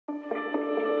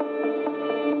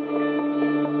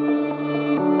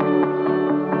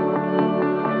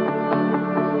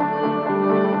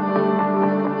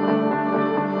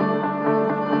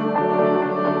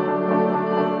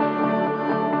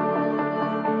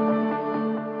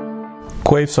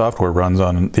Qave software runs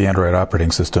on the Android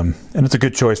operating system, and it's a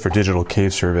good choice for digital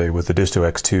cave survey with the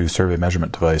disto-x survey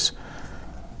measurement device.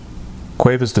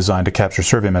 Qave is designed to capture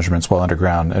survey measurements while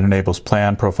underground and enables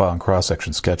plan, profile, and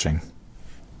cross-section sketching.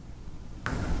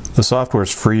 The software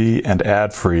is free and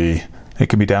ad-free. It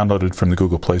can be downloaded from the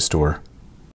Google Play Store.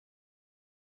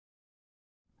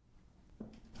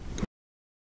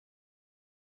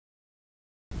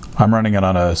 I'm running it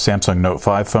on a Samsung Note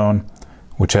 5 phone,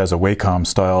 which has a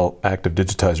Wacom-style active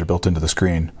digitizer built into the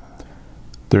screen.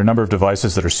 There are a number of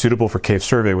devices that are suitable for cave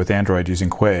survey with Android using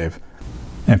Qave.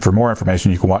 And for more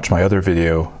information, you can watch my other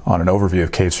video on an overview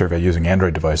of cave survey using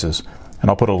Android devices, and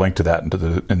I'll put a link to that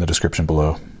in the description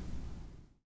below.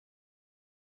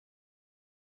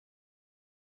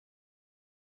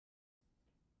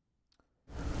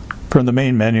 From the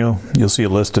main menu, you'll see a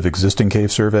list of existing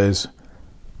cave surveys,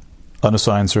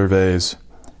 unassigned surveys,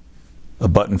 a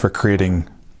button for creating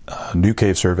a new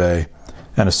cave survey,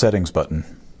 and a settings button.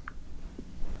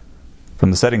 From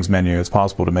the settings menu, it's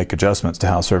possible to make adjustments to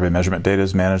how survey measurement data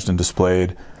is managed and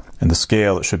displayed, and the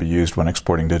scale that should be used when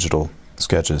exporting digital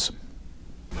sketches.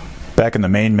 Back in the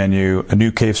main menu, a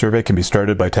new cave survey can be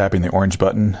started by tapping the orange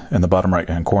button in the bottom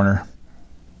right-hand corner.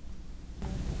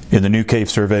 In the new cave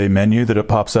survey menu that it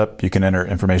pops up, you can enter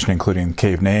information including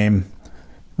cave name,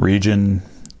 region,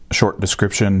 short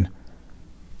description,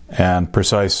 and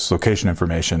precise location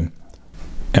information.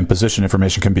 And position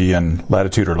information can be in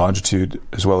latitude or longitude,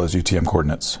 as well as UTM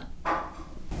coordinates.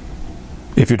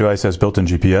 If your device has built-in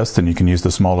GPS, then you can use the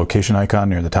small location icon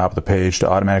near the top of the page to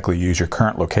automatically use your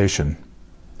current location.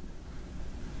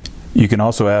 You can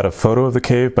also add a photo of the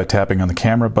cave by tapping on the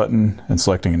camera button and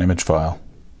selecting an image file.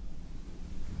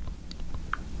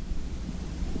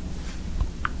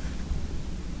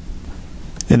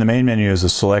 In the main menu is a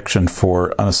selection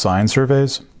for unassigned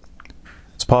surveys.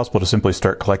 It's possible to simply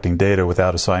start collecting data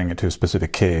without assigning it to a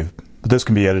specific cave, but this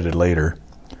can be edited later.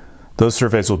 Those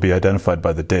surveys will be identified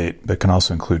by the date, but can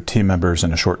also include team members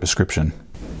and a short description.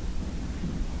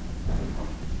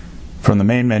 From the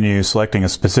main menu, selecting a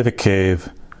specific cave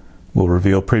will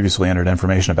reveal previously entered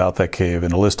information about that cave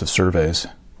in a list of surveys.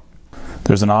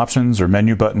 There's an options or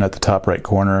menu button at the top right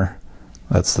corner.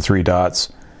 That's the three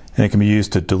dots, and it can be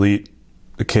used to delete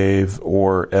the cave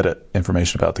or edit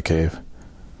information about the cave.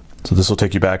 So this will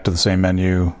take you back to the same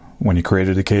menu when you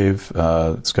created a cave.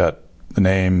 It's got the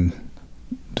name,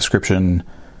 description,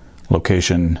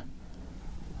 location,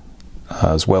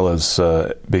 as well as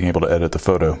being able to edit the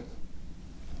photo.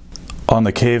 On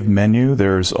the cave menu,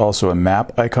 there's also a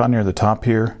map icon near the top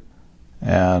here,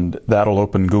 and that'll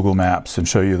open Google Maps and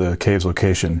show you the cave's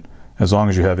location as long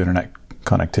as you have internet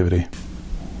connectivity.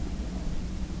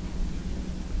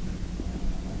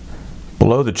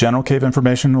 Below the general cave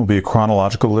information will be a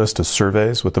chronological list of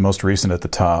surveys with the most recent at the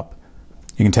top.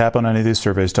 You can tap on any of these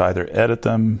surveys to either edit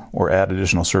them or add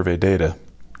additional survey data.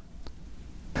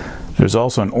 There's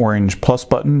also an orange plus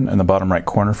button in the bottom right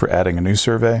corner for adding a new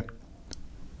survey.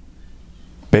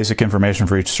 Basic information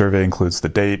for each survey includes the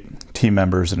date, team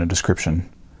members, and a description.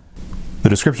 The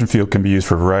description field can be used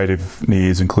for a variety of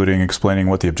needs, including explaining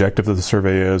what the objective of the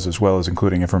survey is, as well as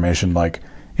including information like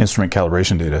instrument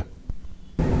calibration data.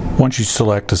 Once you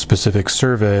select a specific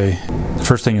survey, the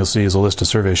first thing you'll see is a list of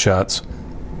survey shots.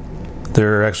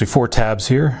 There are actually 4 tabs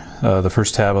here. The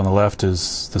first tab on the left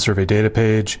is the survey data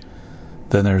page.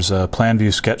 Then there's a plan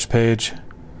view sketch page.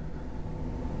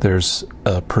 There's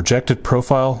a projected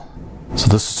profile. So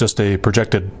this is just a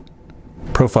projected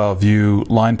profile view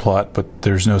line plot, but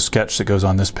there's no sketch that goes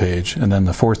on this page. And then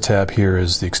the 4th tab here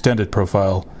is the extended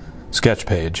profile sketch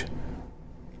page.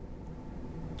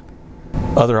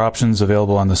 Other options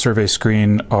available on the survey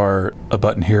screen are a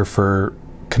button here for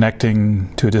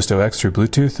connecting to a disto-x through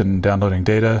Bluetooth and downloading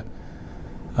data.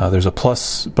 There's a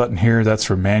plus button here, that's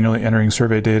for manually entering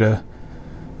survey data.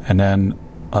 And then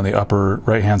on the upper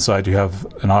right hand side you have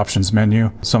an options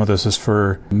menu. Some of this is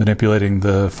for manipulating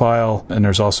the file, and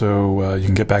there's also, you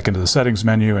can get back into the settings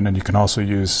menu, and then you can also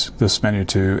use this menu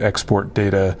to export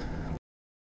data.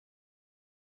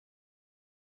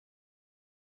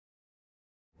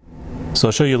 So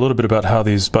I'll show you a little bit about how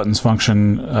these buttons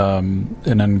function, and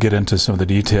then get into some of the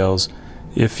details.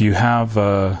 If you have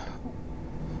a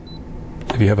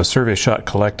survey shot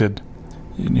collected,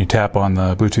 and you tap on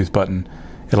the Bluetooth button,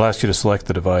 it'll ask you to select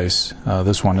the device.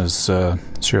 This one is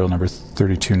serial number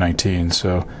 3219.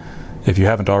 So if you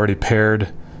haven't already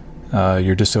paired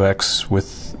your disto-x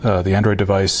with the Android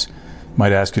device, it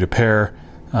might ask you to pair.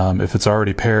 If it's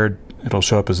already paired, it'll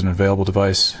show up as an available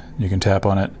device. You can tap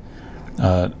on it.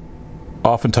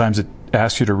 Oftentimes it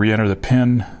asks you to re-enter the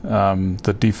PIN.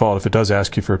 The default, if it does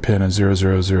ask you for a PIN, is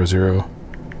 0000.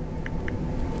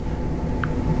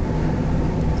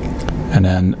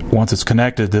 And then once it's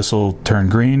connected, this will turn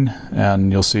green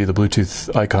and you'll see the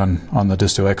Bluetooth icon on the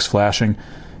disto-x flashing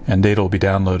and data will be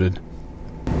downloaded.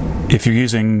 If you're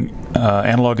using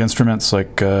analog instruments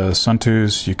like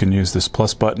Suntus, you can use this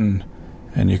plus button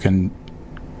and you can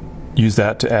use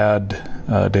that to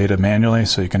add data manually,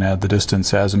 so you can add the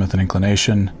distance, azimuth, and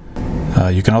inclination.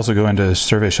 You can also go into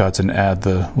survey shots and add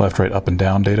the left, right, up, and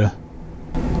down data.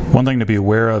 One thing to be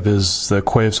aware of is the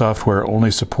Qave software only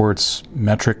supports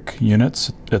metric units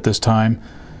at this time.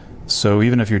 So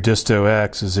even if your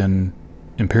disto-x is in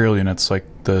imperial units, like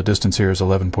the distance here is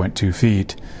 11.2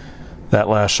 feet, that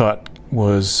last shot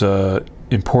was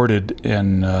imported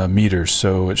in meters.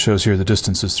 So it shows here the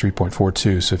distance is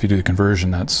 3.42. So if you do the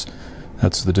conversion, that's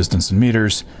the distance in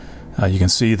meters. You can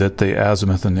see that the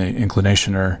azimuth and the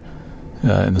inclination are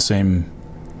in the same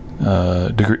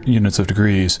units of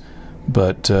degrees,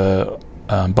 but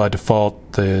by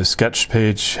default the sketch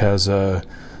page has a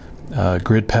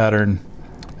grid pattern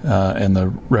and the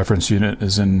reference unit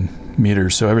is in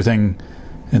meters, so everything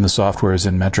in the software is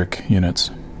in metric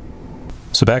units.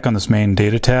 So back on this main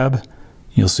data tab,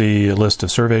 you'll see a list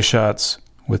of survey shots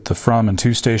with the from and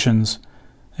to stations,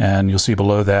 and you'll see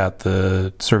below that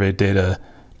the surveyed data,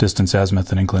 distance, azimuth,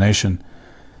 and inclination.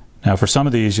 Now for some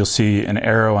of these you'll see an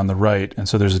arrow on the right, and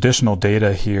so there's additional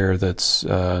data here that's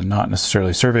not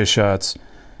necessarily survey shots.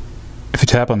 If you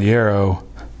tap on the arrow,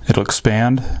 it'll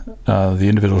expand the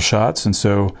individual shots, and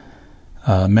so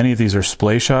many of these are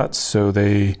splay shots, so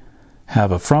they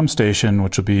have a from station,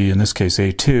 which will be in this case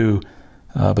A2,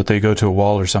 but they go to a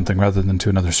wall or something rather than to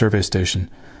another survey station.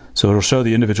 So it'll show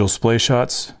the individual splay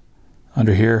shots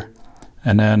under here,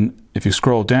 and then if you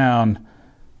scroll down,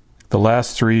 the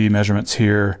last three measurements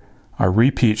here are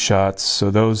repeat shots. So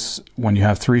those, when you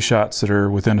have three shots that are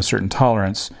within a certain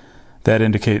tolerance, that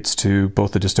indicates to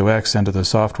both the disto-x and to the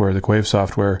software, the Qave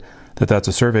software, that that's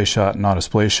a survey shot, not a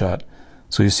splay shot.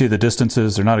 So you see the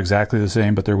distances, they're not exactly the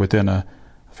same, but they're within a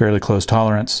fairly close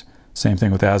tolerance. Same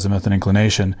thing with azimuth and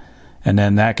inclination. And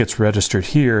then that gets registered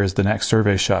here as the next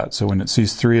survey shot. So when it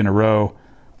sees three in a row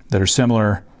that are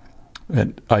similar,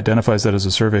 it identifies that as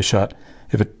a survey shot.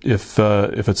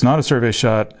 If it's not a survey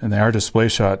shot and they are display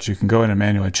shots, you can go in and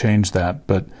manually change that.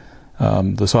 But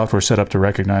the software is set up to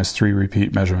recognize three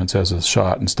repeat measurements as a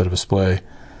shot instead of a splay.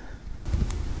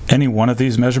 Any one of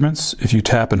these measurements, if you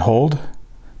tap and hold,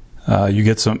 you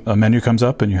get a menu comes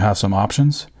up and you have some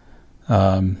options.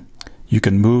 You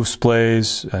can move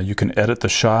splays, you can edit the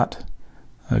shot,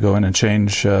 go in and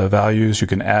change values, you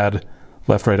can add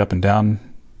left, right, up, and down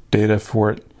data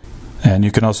for it, and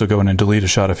you can also go in and delete a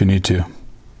shot if you need to.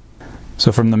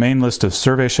 So from the main list of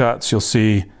survey shots, you'll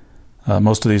see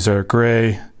most of these are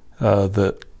gray.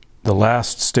 The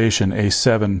last station,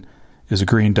 A7, is a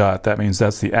green dot. That means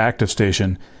that's the active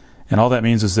station, and all that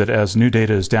means is that as new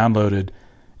data is downloaded,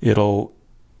 it'll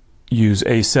use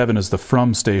A7 as the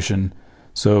from station,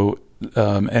 so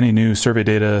any new survey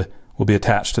data will be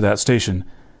attached to that station.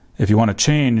 If you want to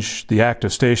change the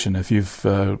active station, if you've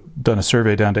done a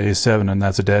survey down to A7 and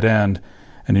that's a dead end,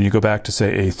 and then you go back to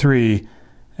say A3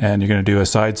 and you're going to do a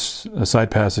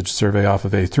side passage survey off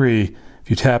of A3, if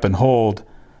you tap and hold,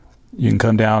 you can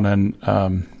come down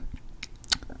and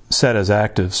set as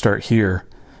active, start here,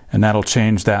 and that'll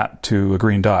change that to a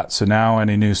green dot. So now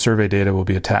any new survey data will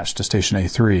be attached to station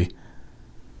A3.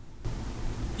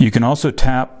 You can also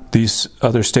tap these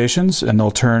other stations and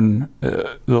they'll turn,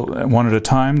 one at a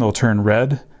time, they'll turn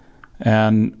red.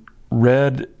 And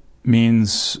red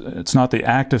means it's not the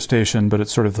active station, but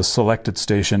it's sort of the selected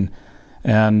station.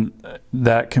 And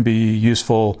that can be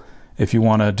useful if you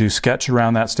want to do sketch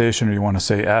around that station, or you want to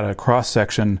say add a cross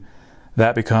section.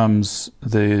 That becomes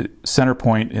the center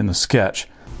point in the sketch.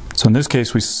 So in this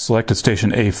case we selected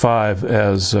station A5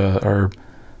 as our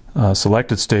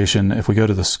selected station. If we go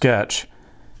to the sketch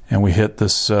and we hit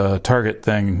this target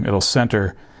thing, it'll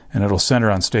center, and it'll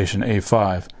center on station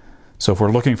A5. So if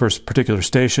we're looking for a particular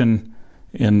station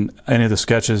in any of the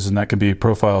sketches, and that can be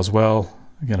profile as well,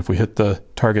 again, if we hit the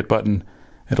target button,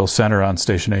 it'll center on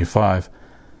station A5.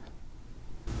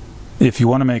 If you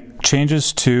want to make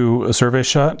changes to a survey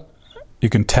shot, you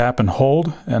can tap and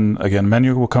hold, and again, a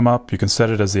menu will come up. You can set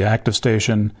it as the active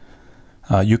station.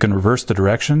 You can reverse the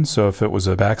direction, so if it was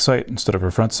a back sight instead of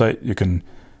a front sight, you can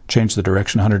change the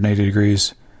direction 180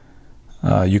 degrees.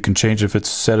 You can change if it's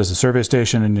set as a survey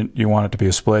station and you want it to be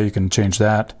a splay, you can change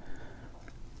that.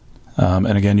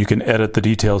 And again, you can edit the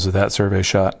details of that survey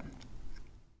shot.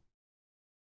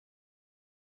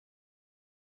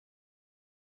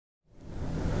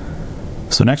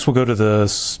 So next we'll go to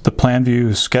the Plan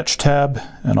View Sketch tab,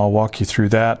 and I'll walk you through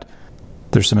that.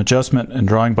 There's some adjustment and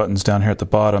drawing buttons down here at the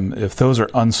bottom. If those are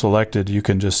unselected, you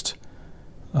can just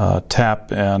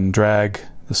tap and drag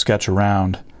the sketch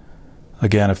around.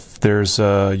 Again, if there's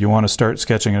you want to start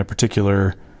sketching in a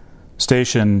particular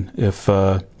station, if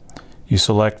you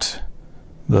select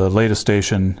the latest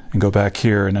station and go back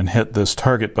here and then hit this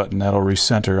target button, that'll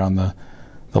recenter on the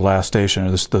last station,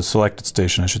 or the selected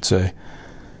station I should say.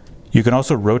 You can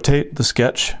also rotate the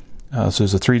sketch. So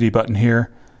there's a 3D button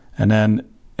here, and then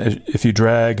if you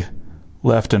drag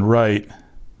left and right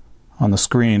on the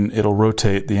screen, it'll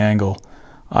rotate the angle.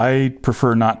 I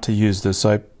prefer not to use this.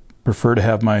 I prefer to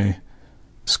have my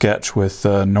sketch with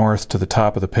north to the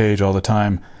top of the page all the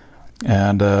time,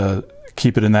 and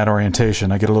keep it in that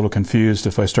orientation. I get a little confused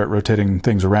if I start rotating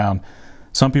things around.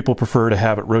 Some people prefer to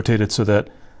have it rotated so that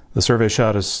the survey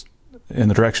shot is in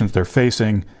the directions they're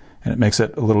facing, and it makes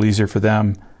it a little easier for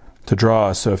them to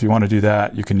draw. So if you want to do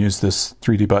that, you can use this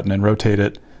 3D button and rotate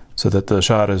it so that the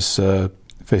shot is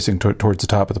facing towards the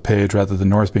top of the page rather than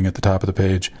north being at the top of the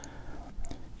page.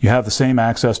 You have the same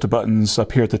access to buttons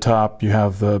up here at the top. You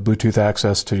have the Bluetooth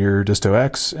access to your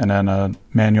disto-x, and then a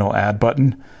manual add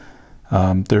button.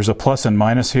 There's a plus and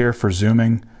minus here for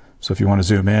zooming. So if you want to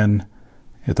zoom in,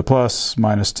 hit the plus,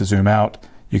 minus to zoom out.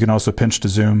 You can also pinch to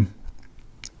zoom.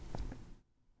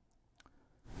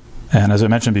 And as I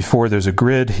mentioned before, there's a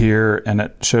grid here, and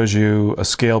it shows you a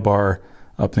scale bar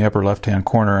up in the upper left-hand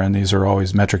corner, and these are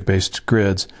always metric-based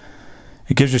grids.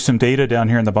 It gives you some data down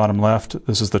here in the bottom left.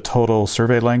 This is the total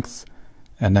survey length,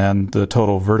 and then the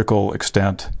total vertical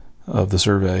extent of the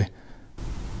survey.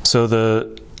 So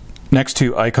the next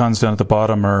two icons down at the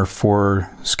bottom are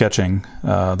for sketching.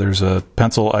 There's a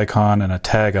pencil icon and a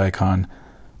tag icon.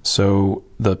 So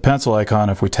the pencil icon,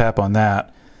 if we tap on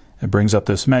that, it brings up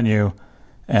this menu,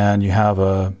 and you have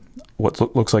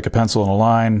what looks like a pencil and a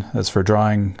line. That's for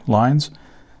drawing lines.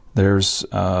 There's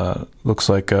looks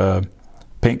like a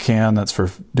paint can. That's for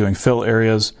doing fill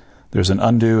areas. There's an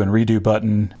undo and redo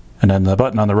button, and then the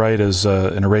button on the right is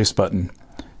an erase button.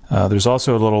 There's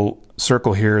also a little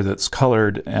circle here that's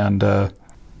colored, and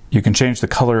you can change the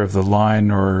color of the line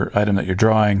or item that you're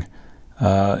drawing.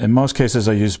 In most cases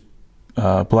I use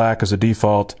black as a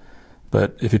default,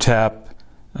 but if you tap,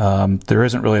 there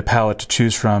isn't really a palette to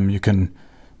choose from. You can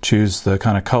choose the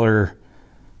kind of color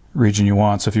region you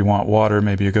want. So if you want water,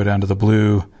 maybe you go down to the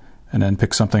blue and then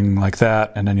pick something like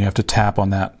that, and then you have to tap on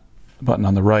that button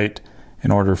on the right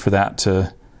in order for that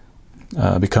to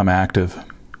become active.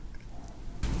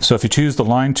 So if you choose the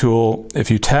line tool,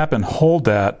 if you tap and hold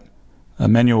that, a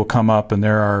menu will come up, and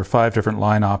there are 5 different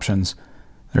line options.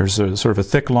 There's a sort of a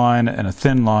thick line and a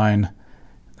thin line.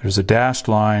 There's a dashed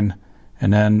line,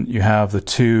 and then you have the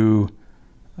 2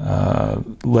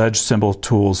 ledge symbol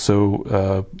tools.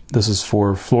 So this is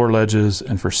for floor ledges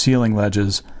and for ceiling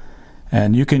ledges.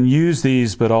 And you can use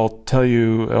these, but I'll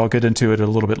get into it a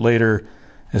little bit later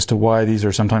as to why these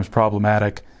are sometimes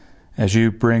problematic. As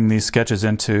you bring these sketches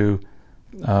into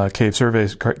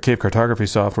Qave cartography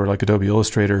software like Adobe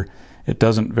Illustrator, it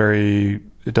doesn't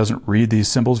read these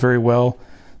symbols very well.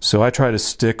 So I try to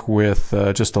stick with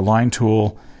just a line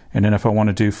tool, and then if I want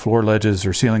to do floor ledges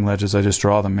or ceiling ledges, I just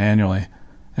draw them manually,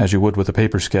 as you would with a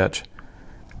paper sketch.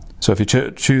 So if you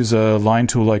choose a line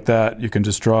tool like that, you can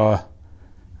just draw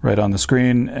right on the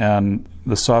screen, and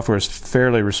the software is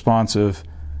fairly responsive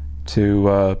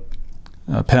to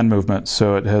pen movement,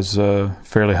 so it has a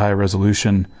fairly high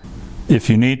resolution. If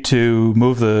you need to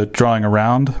move the drawing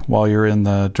around while you're in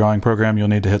the drawing program, you'll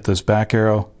need to hit this back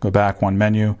arrow, go back 1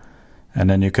 menu, and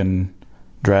then you can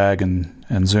drag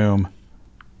and zoom.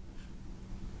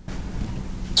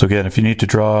 So again, if you need to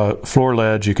draw a floor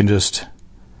ledge, you can just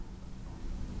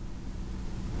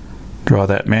draw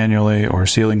that manually, or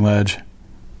ceiling ledge.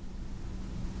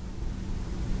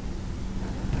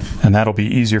 And that'll be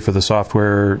easier for the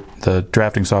software, the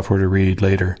drafting software, to read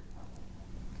later.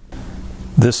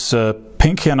 This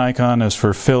paint can icon is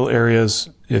for fill areas.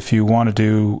 If you want to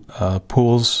do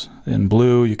pools in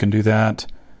blue, you can do that.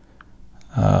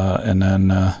 And then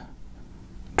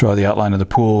draw the outline of the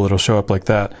pool. It'll show up like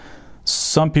that.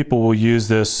 Some people will use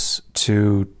this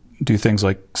to do things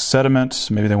like sediment.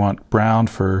 Maybe they want brown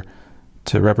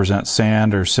to represent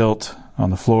sand or silt on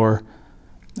the floor.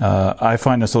 I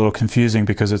find this a little confusing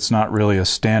because it's not really a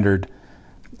standard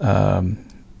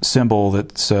symbol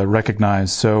that's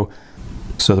recognized. So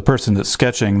the person that's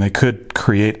sketching, they could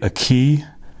create a key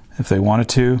if they wanted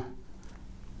to.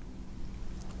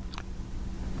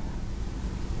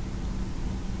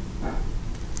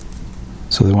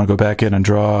 So they want to go back in and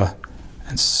draw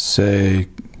and say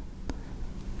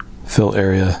fill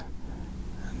area,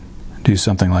 do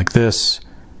something like this,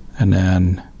 and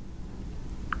then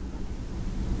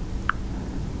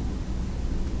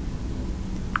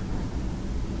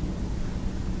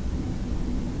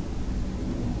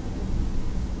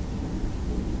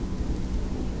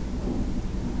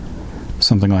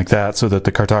something like that, so that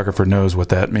the cartographer knows what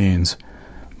that means.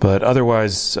 But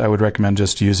otherwise, I would recommend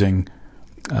just using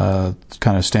kind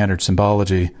of standard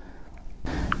symbology.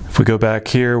 If we go back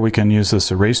here, we can use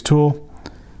this erase tool.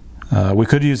 We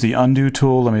could use the undo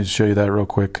tool. Let me show you that real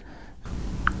quick.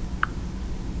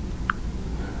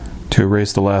 To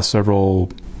erase the last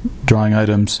several drawing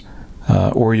items,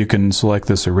 or you can select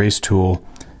this erase tool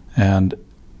and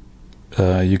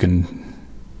you can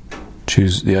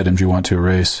choose the items you want to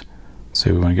erase. Say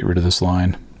we want to get rid of this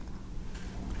line.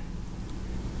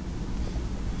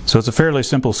 So it's a fairly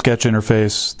simple sketch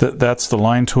interface. That's the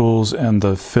line tools and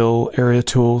the fill area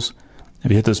tools. If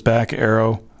you hit this back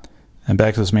arrow and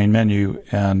back to this main menu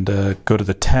and go to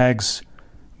the tags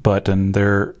button,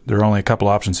 there are only a couple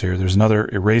options here. There's another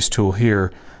erase tool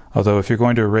here, although if you're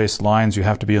going to erase lines, you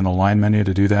have to be in the line menu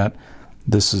to do that.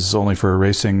 This is only for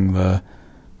erasing the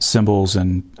symbols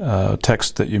and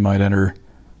text that you might enter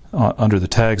under the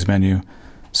tags menu.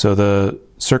 So the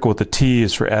circle with the T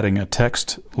is for adding a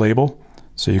text label.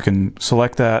 So you can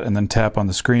select that and then tap on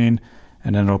the screen,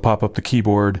 and then it'll pop up the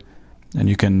keyboard, and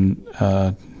you can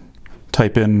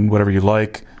type in whatever you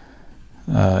like.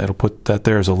 It'll put that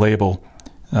there as a label.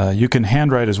 You can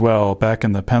handwrite as well. Back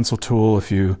in the pencil tool,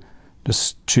 if you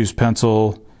just choose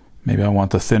pencil, maybe I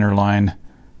want the thinner line,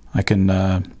 I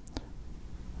can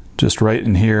just write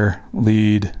in here,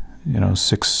 lead,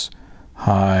 6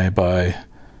 high by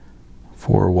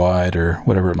 4 wide, or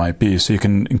whatever it might be. So you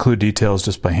can include details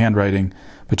just by handwriting,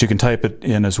 but you can type it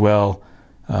in as well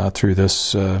through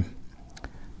this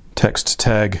text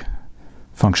tag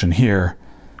function here.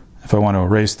 If I want to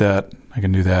erase that, I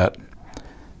can do that.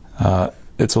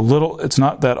 It's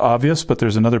not that obvious, but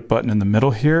there's another button in the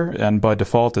middle here, and by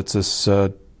default it's this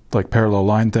like parallel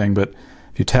line thing, but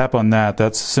if you tap on that,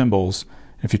 that's symbols.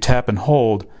 If you tap and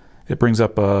hold, it brings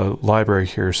up a library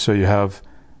here, so you have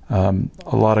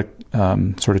a lot of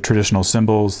sort of traditional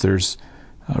symbols. There's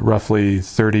roughly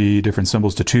 30 different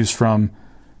symbols to choose from,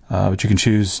 but you can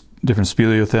choose different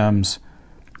speleothems,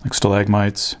 like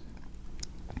stalagmites,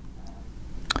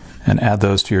 and add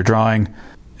those to your drawing.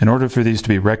 In order for these to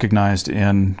be recognized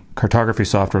in cartography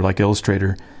software like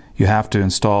Illustrator, you have to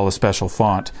install a special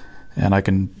font, and I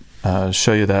can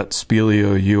show you that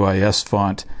Speleo UIS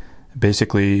font. It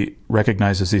basically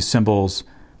recognizes these symbols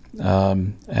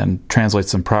and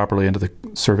translates them properly into the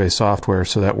survey software,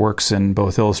 so that works in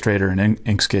both Illustrator and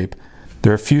Inkscape.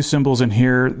 There are a few symbols in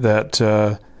here that,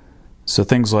 so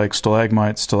things like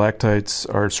stalagmites, stalactites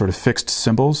are sort of fixed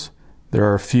symbols. There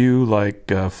are a few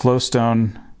like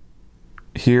flowstone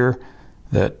here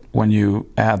that when you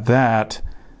add that,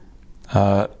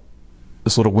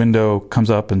 this little window comes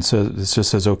up and says, it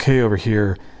just says OK over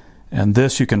here, and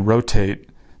this you can rotate.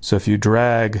 So if you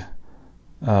drag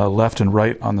left and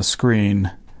right on the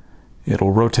screen,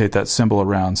 it'll rotate that symbol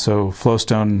around. So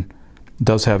flowstone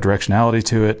does have directionality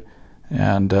to it,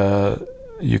 and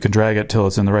you can drag it till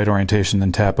it's in the right orientation,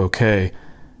 then tap OK.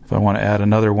 If I want to add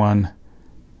another one,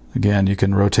 again, you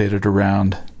can rotate it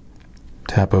around,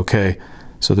 tap OK.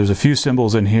 So there's a few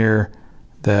symbols in here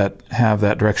that have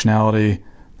that directionality.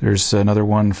 There's another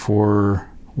one for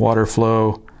water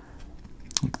flow,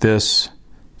 like this.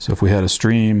 So if we had a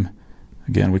stream,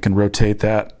 again, we can rotate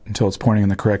that until it's pointing in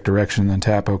the correct direction, then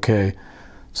tap OK.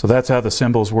 So that's how the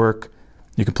symbols work.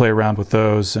 You can play around with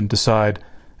those and decide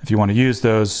if you want to use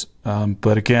those.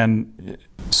 But again,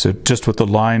 so just with the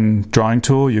line drawing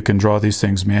tool, you can draw these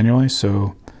things manually.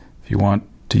 So if you want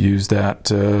to use that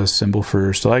symbol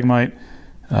for stalagmite,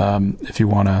 if you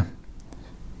want to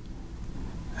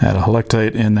add a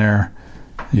helictite in there,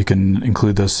 you can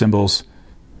include those symbols.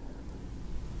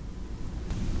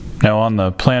 Now on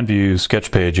the plan view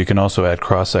sketch page, you can also add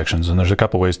cross sections, and there's a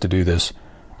couple ways to do this.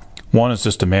 One is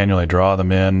just to manually draw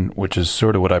them in, which is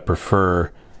sort of what I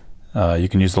prefer. You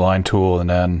can use the line tool, and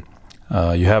then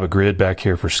you have a grid back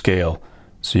here for scale,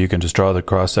 so you can just draw the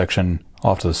cross section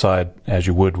off to the side as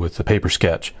you would with the paper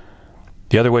sketch.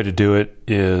 The other way to do it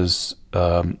is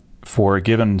for a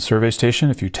given survey station,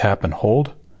 if you tap and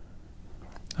hold,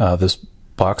 this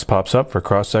box pops up for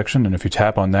cross section, and if you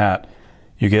tap on that,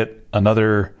 you get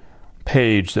another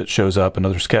page that shows up,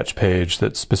 another sketch page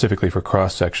that's specifically for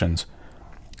cross sections.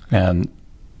 And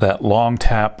that long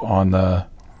tap on the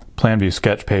plan view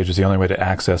sketch page is the only way to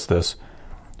access this.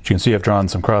 As you can see, I've drawn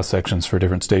some cross sections for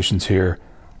different stations here.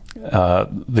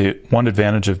 The one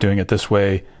advantage of doing it this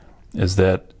way is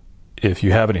that if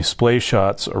you have any splay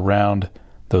shots around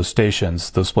those stations,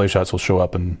 those splay shots will show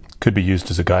up and could be used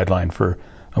as a guideline for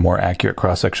a more accurate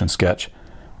cross-section sketch.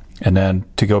 And then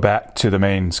to go back to the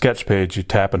main sketch page, you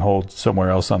tap and hold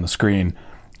somewhere else on the screen,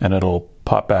 and it'll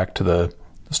pop back to the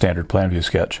standard plan view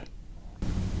sketch.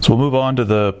 So we'll move on to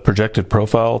the projected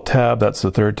profile tab. That's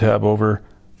the third tab over.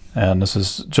 And this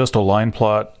is just a line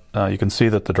plot. You can see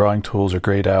that the drawing tools are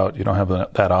grayed out. You don't have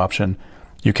that option.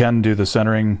 You can do the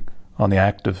centering on the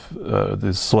active,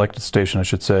 the selected station, I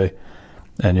should say,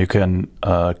 and you can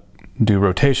do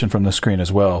rotation from the screen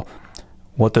as well.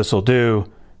 What this will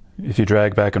do, if you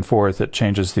drag back and forth, it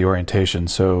changes the orientation.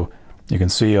 So you can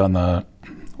see on the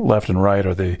left and right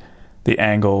are the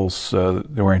angles, the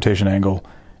orientation angle,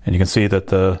 and you can see that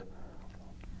the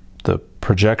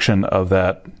projection of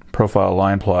that profile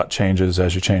line plot changes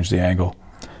as you change the angle.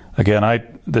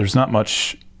 Again, there's not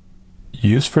much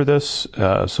use for this,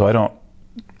 so I don't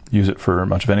use it for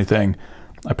much of anything.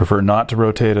 I prefer not to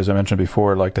rotate, as I mentioned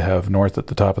before. I like to have north at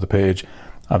the top of the page.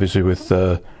 Obviously with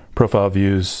profile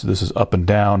views, this is up and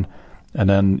down, and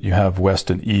then you have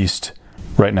west and east.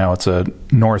 Right now it's a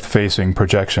north-facing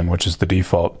projection, which is the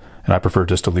default, and I prefer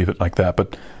just to leave it like that.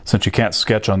 But since you can't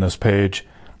sketch on this page,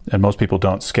 and most people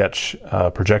don't sketch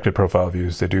projected profile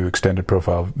views, they do extended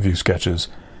profile view sketches,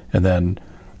 and then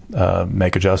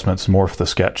make adjustments, morph the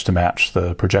sketch to match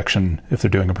the projection if they're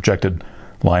doing a projected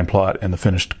line plot in the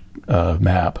finished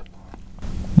map.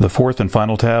 The fourth and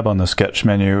final tab on the sketch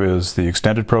menu is the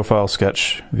extended profile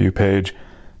sketch view page,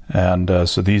 and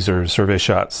so these are survey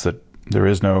shots that there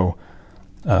is no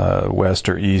west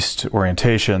or east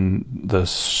orientation. The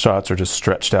shots are just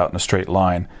stretched out in a straight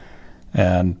line,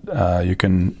 and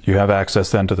you have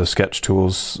access then to the sketch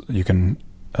tools. You can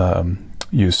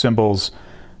use symbols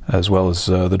as well as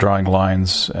the drawing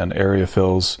lines and area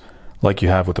fills like you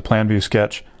have with the plan view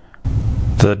sketch.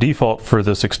 The default for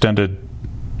this extended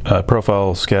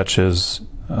profile sketch is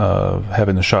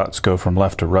having the shots go from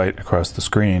left to right across the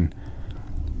screen.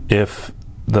 If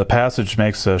the passage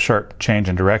makes a sharp change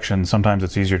in direction, sometimes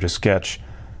it's easier to sketch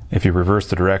if you reverse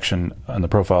the direction on the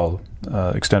profile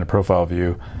extended profile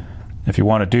view. If you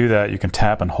want to do that, you can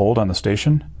tap and hold on the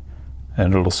station,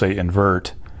 and it'll say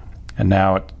invert, and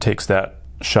now it takes that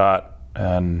shot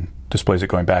and displays it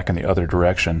going back in the other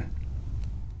direction.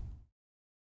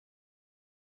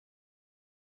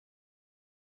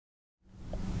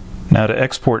 Now to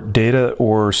export data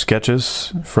or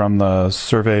sketches from the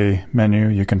survey menu,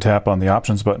 you can tap on the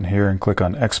options button here and click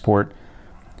on export.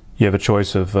 You have a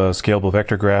choice of scalable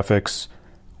vector graphics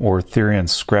or theory and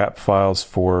scrap files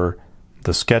for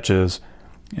the sketches,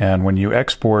 and when you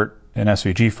export an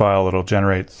SVG file, it'll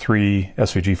generate 3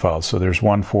 SVG files. So there's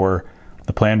one for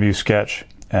the plan view sketch,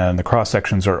 and the cross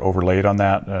sections are overlaid on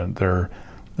that. They're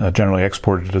generally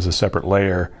exported as a separate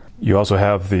layer. You also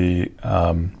have the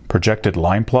projected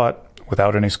line plot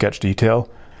without any sketch detail,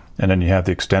 and then you have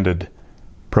the extended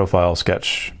profile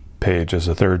sketch page as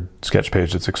a third sketch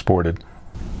page that's exported.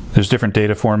 There's different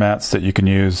data formats that you can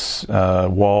use.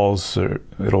 Walls,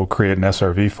 it'll create an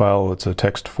SRV file. It's a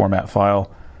text format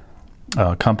file.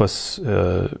 Compass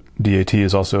DAT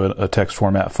is also a text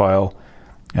format file.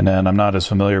 And then I'm not as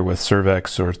familiar with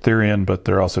Survex or Therian, but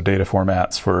there are also data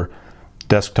formats for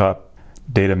desktop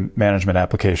data management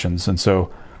applications. And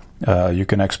so you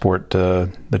can export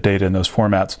the data in those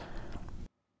formats.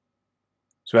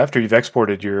 So after you've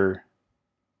exported your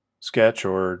sketch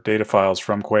or data files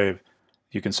from Qave,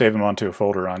 you can save them onto a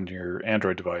folder on your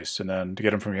Android device, and then to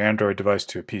get them from your Android device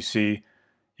to a PC,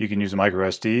 you can use a micro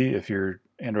SD if your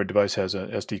Android device has a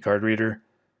SD card reader,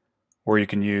 or you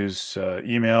can use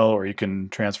email, or you can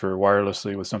transfer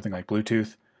wirelessly with something like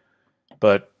Bluetooth.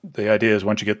 But the idea is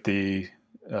once you get the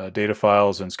data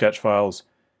files and sketch files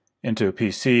into a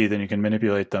PC, then you can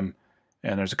manipulate them,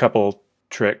 and there's a couple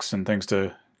tricks and things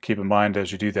to keep in mind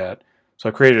as you do that. So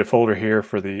I created a folder here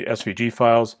for the SVG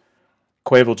files.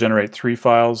 Qave will generate 3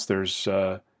 files. There's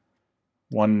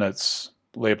one that's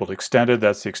labeled extended.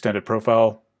 That's the extended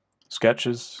profile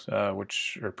sketches,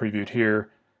 which are previewed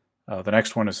here. The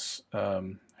next one is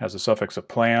has a suffix of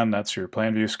plan. That's your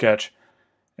plan view sketch,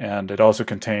 and it also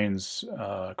contains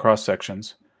cross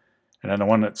sections. And then the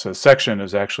one that says section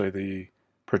is actually the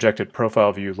projected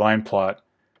profile view line plot.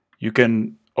 You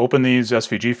can open these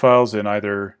SVG files in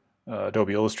either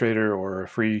Adobe Illustrator or a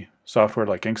free software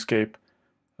like Inkscape,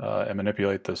 and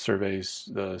manipulate the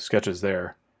sketches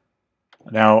there.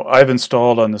 Now, I've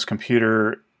installed on this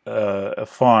computer a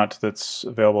font that's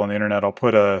available on the internet. I'll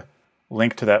put a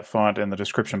link to that font in the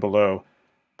description below,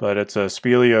 but it's a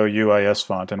Spelio UIS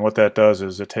font, and what that does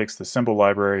is it takes the symbol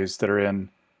libraries that are in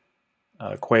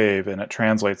Qave and it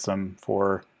translates them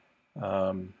for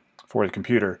the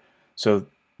computer. So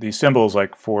these symbols,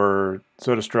 like for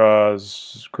soda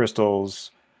straws,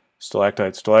 crystals,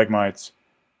 stalactites, stalagmites,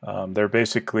 they're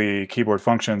basically keyboard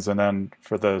functions, and then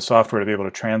for the software to be able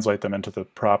to translate them into the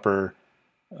proper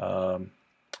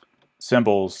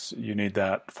symbols, you need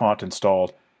that font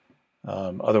installed.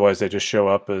 Otherwise, they just show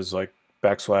up as like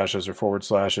backslashes or forward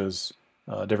slashes,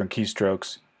 different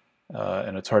keystrokes,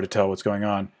 and it's hard to tell what's going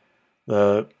on.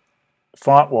 The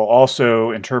font will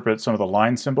also interpret some of the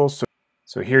line symbols.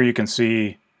 So here you can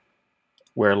see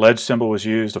where ledge symbol was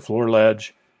used, a floor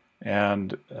ledge,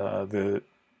 and the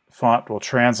font will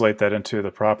translate that into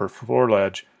the proper floor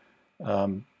ledge.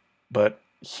 But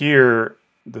here,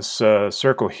 this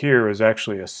circle here is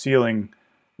actually a ceiling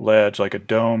ledge, like a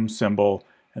dome symbol,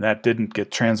 and that didn't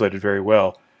get translated very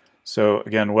well. So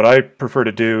again, what I prefer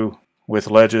to do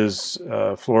with ledges,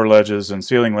 floor ledges and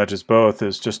ceiling ledges both,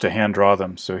 is just to hand draw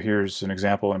them. So here's an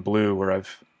example in blue where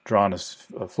I've drawn a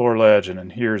floor ledge, and then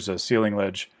here's a ceiling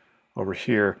ledge over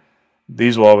here.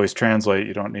 These will always translate.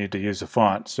 You don't need to use a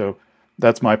font. So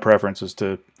that's my preference, is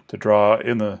to draw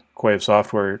in the Qave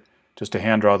software, just to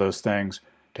hand draw those things,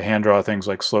 to hand draw things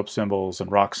like slope symbols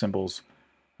and rock symbols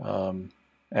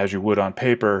as you would on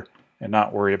paper, and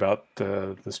not worry about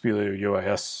the Spelio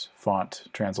UIS font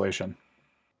translation.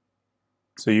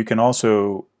 So you can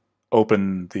also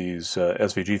open these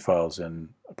SVG files in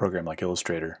a program like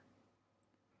Illustrator.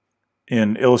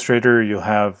 In Illustrator, you'll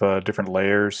have different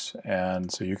layers,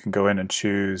 and so you can go in and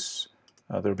choose.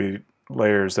 There'll be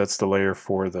layers. That's the layer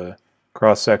for the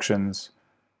cross sections.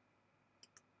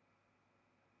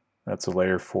 That's a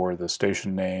layer for the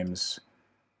station names.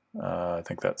 I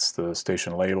think that's the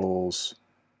station labels.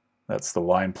 That's the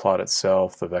line plot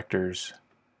itself, the vectors.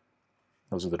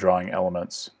 Those are the drawing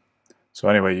elements. So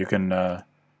anyway, you can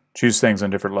choose things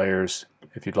in different layers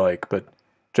if you'd like, but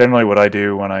generally what I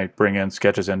do when I bring in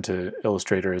sketches into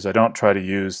Illustrator is I don't try to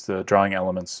use the drawing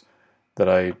elements that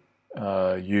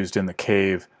I used in the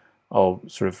Qave. I'll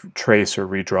sort of trace or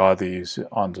redraw these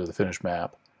onto the finished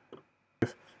map.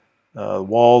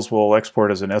 Walls will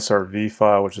export as an SRV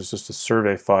file, which is just a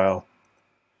survey file.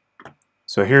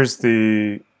 So here's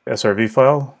the SRV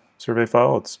file, survey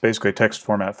file. It's basically a text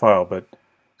format file, but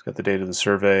it's got the date of the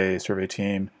survey, survey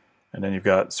team, and then you've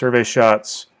got survey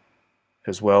shots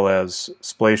as well as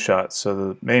splay shots. So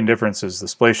the main difference is the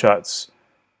splay shots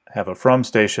have a from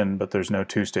station, but there's no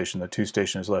to station. The to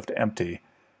station is left empty,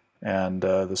 and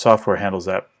the software handles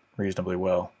that reasonably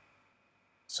well.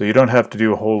 So you don't have to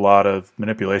do a whole lot of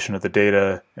manipulation of the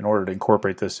data in order to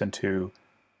incorporate this into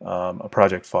a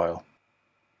project file.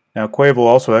 Now Qave will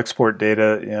also export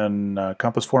data in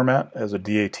compass format as a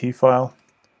DAT file.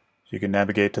 So you can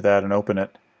navigate to that and open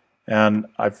it. And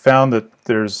I've found that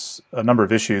there's a number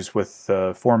of issues with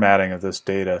formatting of this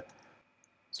data.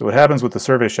 So what happens with the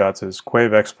survey shots is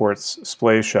Qave exports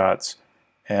splay shots,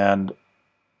 and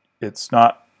it's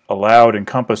not allowed in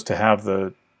Compass to have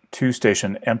the to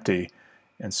station empty.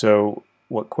 And so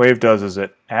what Qave does is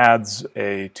it adds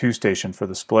a to station for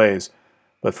the splays,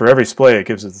 but for every splay it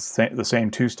gives it the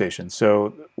same to station.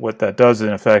 So what that does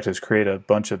in effect is create a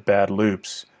bunch of bad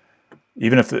loops.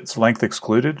 Even if it's length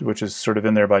excluded, which is sort of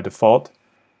in there by default,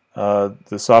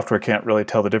 the software can't really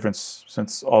tell the difference,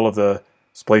 since all of the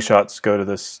splay shots go to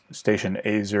this station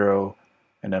A0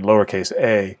 and then lowercase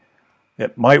a.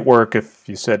 It might work if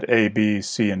you said A, B,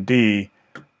 C, and D,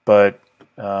 but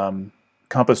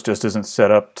Compass just isn't set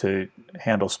up to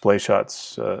handle splay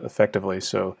shots effectively.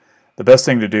 So the best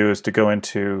thing to do is to go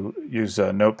into, use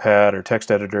a notepad or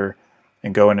text editor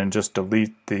and go in and just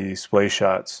delete the splay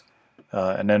shots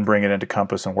and then bring it into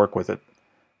Compass and work with it.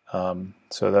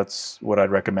 So that's what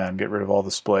I'd recommend. Get rid of all the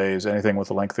splays. Anything with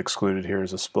a length excluded here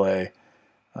is a splay.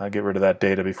 Get rid of that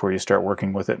data before you start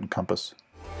working with it in Compass.